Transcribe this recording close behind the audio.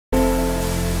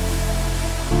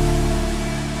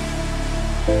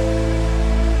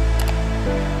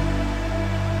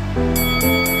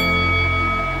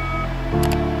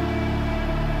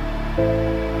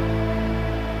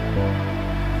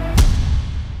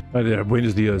Hi there,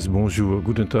 buenos dias, bonjour,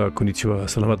 guten tag, konnichiwa,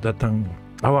 selamat datang.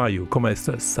 How are you? ¿Cómo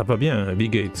estás? Ça va bien? Wie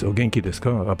geht's? O genki desu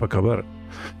ka? Apa kabar?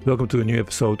 Welcome to a new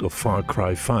episode of Far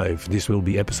Cry 5. This will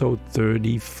be episode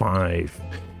 35.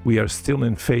 We are still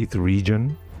in Faith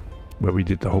region, where we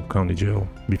did the Hope County Jail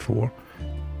before.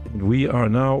 And we are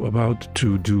now about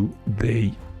to do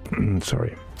the,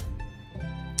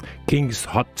 King's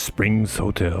Hot Springs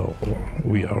Hotel.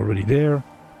 We are already there.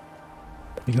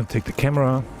 We're gonna take the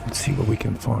camera and see what we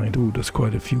can find. Ooh, there's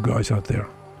quite a few guys out there.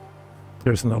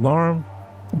 There's an alarm.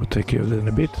 We'll take care of that in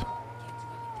a bit.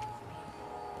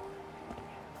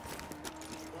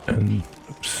 And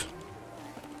oops.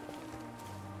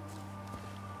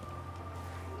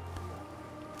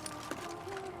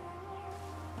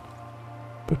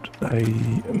 But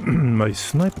my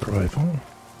sniper rifle,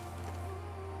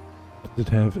 does it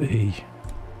have a...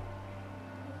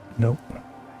 Nope.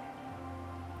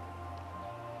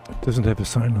 It doesn't have a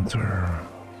silencer.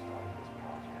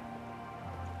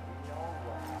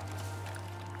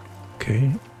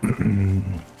 Okay.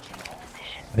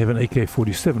 I have an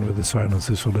AK-47 with a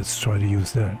silencer, so let's try to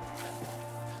use that.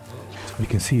 So we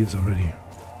can see it already.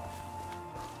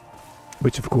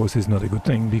 Which of course is not a good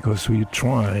thing, because we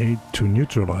try to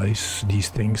neutralize these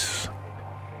things.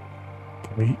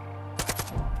 Can we?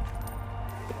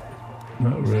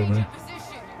 Not really.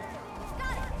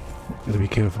 Gotta be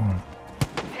careful.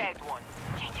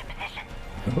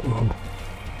 Uh-oh.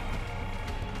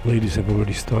 Ladies have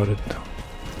already started.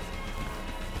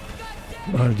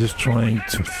 I'm just trying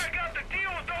to...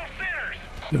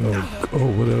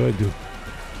 Oh, what did I do?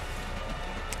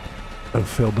 I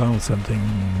fell down something.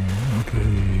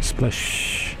 Okay,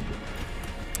 splash.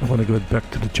 I want to go back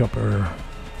to the chopper.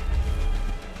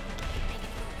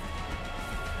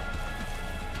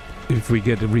 If we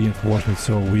get a reinforcement,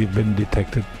 so we've been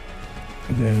detected,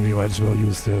 then we might as well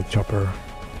use the chopper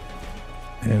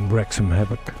and wreak some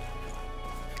havoc.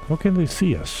 How can they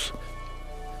see us?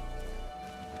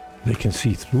 They can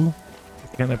see through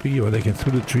the canopy, or they can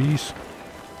through the trees.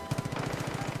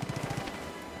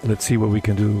 Let's see what we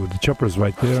can do. The chopper's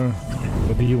right there.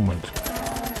 What do you want?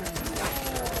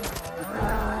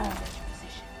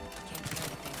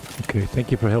 Okay,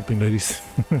 thank you for helping, ladies.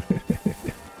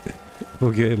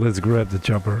 Okay, let's grab the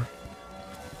chopper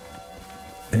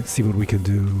and see what we can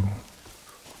do.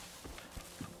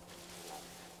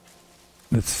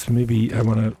 Let's maybe, I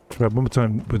want to try one more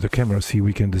time with the camera, see if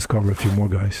we can discover a few more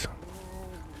guys.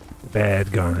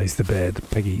 Bad guys, the bad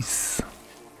peggies.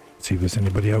 See if there's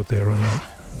anybody out there or not.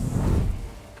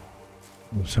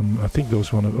 Some, I think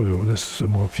those one. Oh, there's some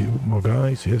more, few more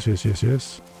guys. Yes, yes, yes,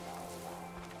 yes.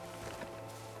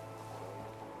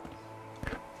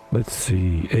 Let's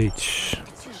see. H.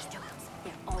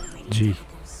 G.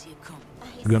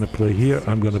 I'm gonna play here.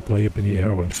 I'm gonna play up in the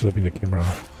air. I'm slipping the camera.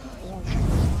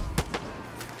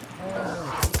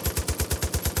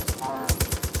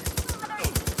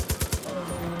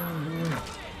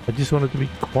 I just wanted to be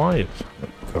quiet. Oh,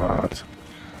 God.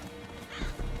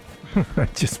 I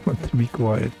just want to be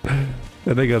quiet.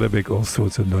 And I gotta make all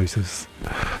sorts of noises.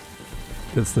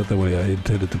 That's not the way I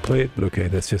intended to play it, but okay,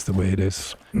 that's just the way it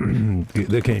is.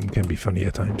 The game can be funny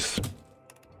at times.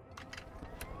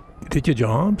 You did your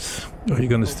jobs? Are you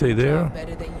gonna stay there?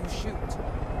 Better than you shoot.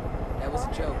 That was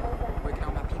a joke. Working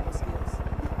on my people skills.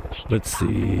 Let's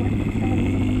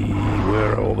see.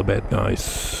 Where are all the bad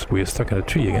guys? We are stuck in a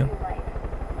tree again.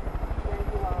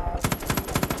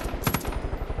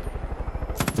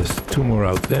 There's two more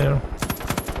out there.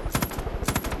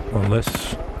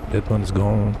 Unless that one's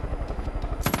gone.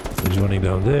 He's running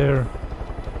down there.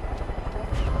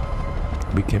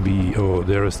 We can be... Oh,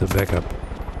 there is the backup.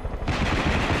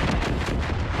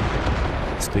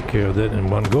 Let's take care of that in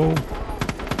one go.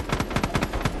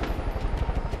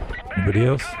 Anybody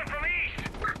else?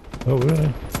 Oh,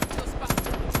 really?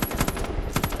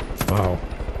 Wow.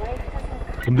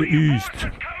 From the east.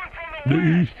 The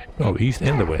east. Oh, east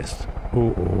and the west.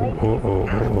 Oh, oh, oh, oh,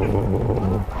 oh,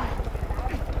 oh,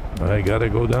 oh. I gotta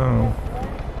go down.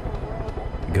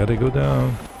 Gotta go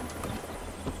down.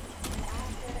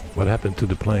 What happened to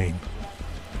the plane?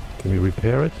 Can we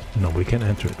repair it? No, we can't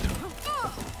enter it.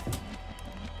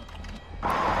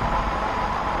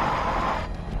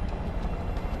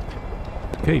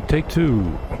 Okay, take two.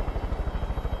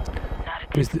 Not a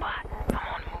good spot. I'm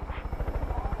on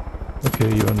move.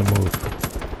 Okay, you're on the move.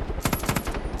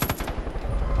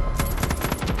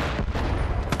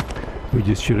 We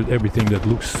just shoot at everything that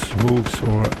looks, moves,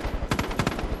 or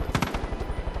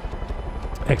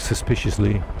acts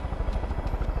suspiciously.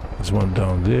 There's one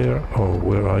down there. Oh,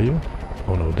 where are you?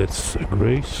 Oh no, that's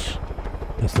Grace.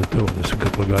 That's not. Oh, there's a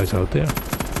couple of guys out there.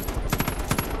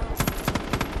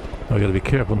 I gotta be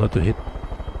careful not to hit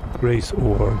Grace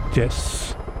or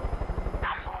Jess.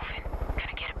 I'm moving.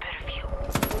 Gotta get a better view.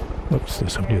 Oops,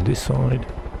 there's somebody on this side.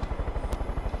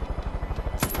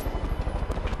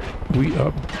 We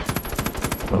up.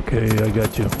 Okay, I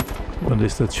got you. When they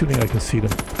start shooting, I can see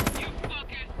them.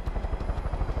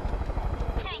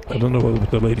 I don't know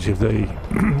about the ladies if they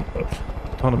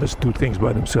autonomous do things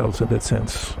by themselves in that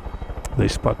sense. They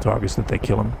spot targets that they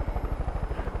kill them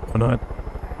or not.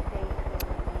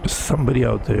 There's somebody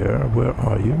out there. Where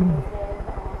are you?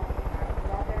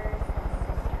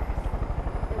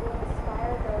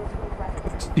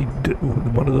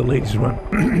 One of the ladies run.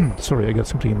 Sorry, I got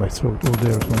something in my throat. Oh,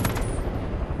 there as well.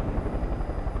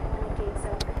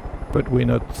 But we're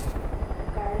not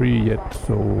free yet,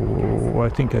 so I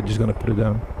think I'm just gonna put it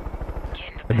down.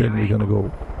 And then we're gonna go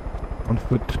on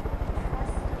foot.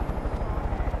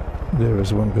 There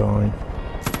is one guy.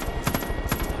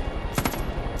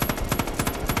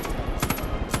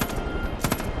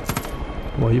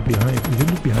 Well, you're behind. You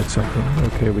look behind something.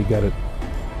 Okay, we got it.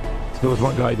 So there was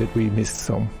one guy that we missed.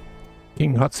 So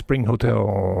King Hot Spring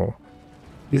Hotel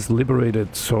is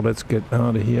liberated. So let's get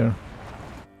out of here.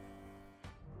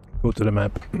 Go to the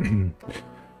map.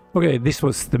 Okay, this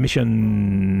was the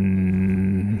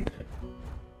mission.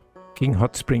 King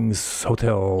Hot Springs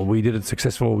Hotel. We did it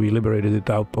successful. We liberated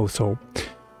the outpost. So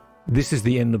this is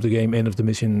the end of the game, end of the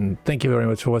mission. Thank you very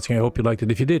much for watching. I hope you liked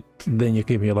it. If you did, then you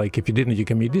give me a like. If you didn't, you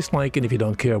give me a dislike. And if you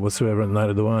don't care whatsoever,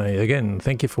 neither do I. Again,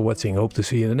 thank you for watching. Hope to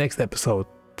see you in the next episode.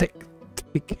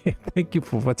 Thank you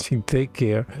for watching. Take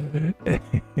care.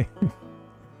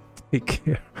 Take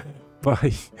care.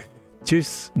 Bye.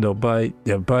 Tschüss. No, bye.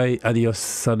 Ja, bye. Adios.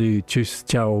 Salut. Tschüss.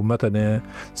 Ciao. Mata ne.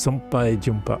 Sonpai.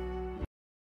 Jumpa.